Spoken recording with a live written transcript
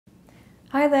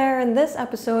Hi there, in this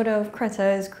episode of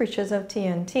CriTTers, Creatures of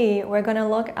TNT, we're going to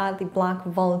look at the black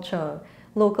vulture,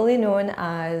 locally known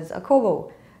as a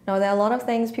corbeau. Now, there are a lot of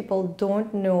things people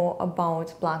don't know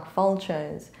about black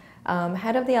vultures.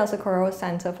 Head of the Socorro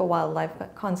Centre for Wildlife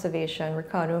Conservation,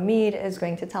 Ricardo Meade, is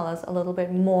going to tell us a little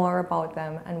bit more about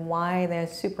them and why they're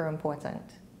super important.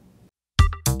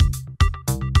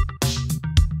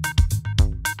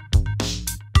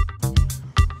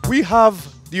 We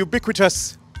have the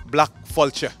ubiquitous Black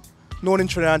Vulture, known in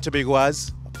Trinidad and Tobago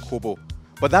as corbeau.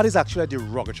 But that is actually a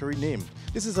derogatory name.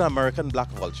 This is an American black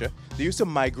vulture. They used to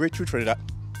migrate to Trinidad.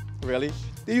 Really?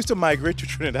 They used to migrate to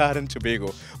Trinidad and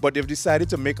Tobago, but they've decided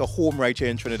to make a home right here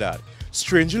in Trinidad.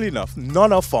 Strangely enough,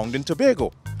 none are found in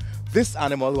Tobago. This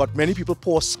animal, what many people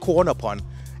pour scorn upon,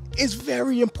 is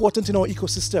very important in our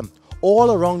ecosystem.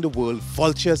 All around the world,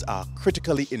 vultures are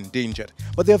critically endangered,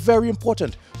 but they're very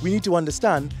important. We need to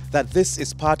understand that this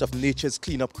is part of nature's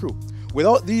cleanup crew.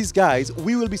 Without these guys,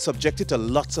 we will be subjected to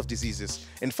lots of diseases.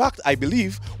 In fact, I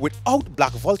believe without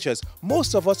black vultures,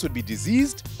 most of us would be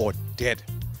diseased or dead.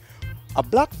 A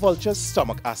black vulture's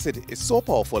stomach acid is so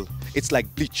powerful, it's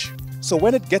like bleach. So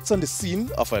when it gets on the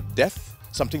scene of a death,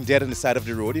 something dead on the side of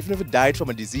the road, even if it died from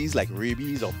a disease like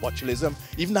rabies or botulism,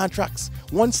 even anthrax,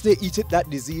 once they eat it, that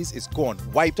disease is gone,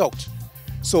 wiped out.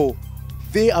 So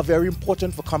they are very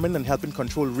important for coming and helping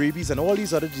control rabies and all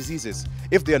these other diseases.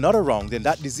 If they are not around, then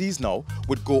that disease now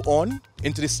would go on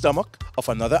into the stomach of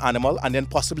another animal and then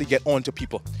possibly get on to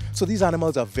people. So these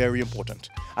animals are very important.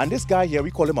 And this guy here,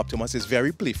 we call him Optimus, is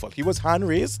very playful. He was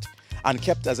hand-raised and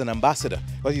kept as an ambassador,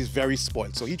 but he's very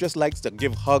spoiled. So he just likes to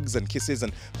give hugs and kisses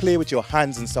and play with your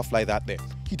hands and stuff like that there.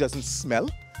 He doesn't smell.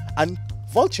 And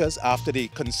vultures, after they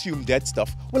consume dead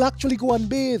stuff, will actually go and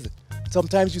bathe.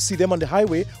 Sometimes you see them on the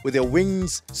highway with their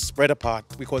wings spread apart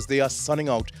because they are sunning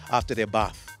out after their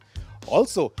bath.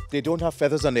 Also, they don't have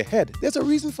feathers on their head. There's a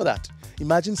reason for that.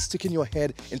 Imagine sticking your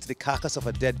head into the carcass of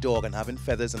a dead dog and having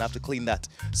feathers and have to clean that.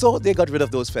 So they got rid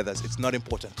of those feathers. It's not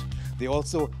important. They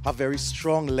also have very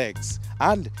strong legs,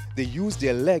 and they use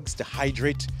their legs to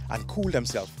hydrate and cool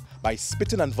themselves. By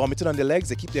spitting and vomiting on their legs,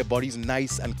 they keep their bodies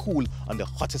nice and cool on the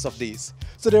hottest of days.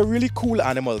 So they're really cool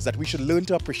animals that we should learn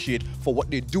to appreciate for what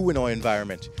they do in our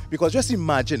environment. Because just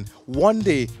imagine one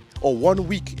day or 1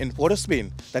 week in Port of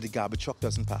Spain that the garbage truck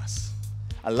doesn't pass.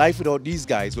 A life without these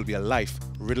guys will be a life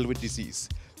riddled with disease.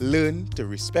 Learn to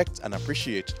respect and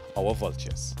appreciate our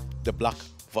vultures. The black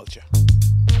vulture.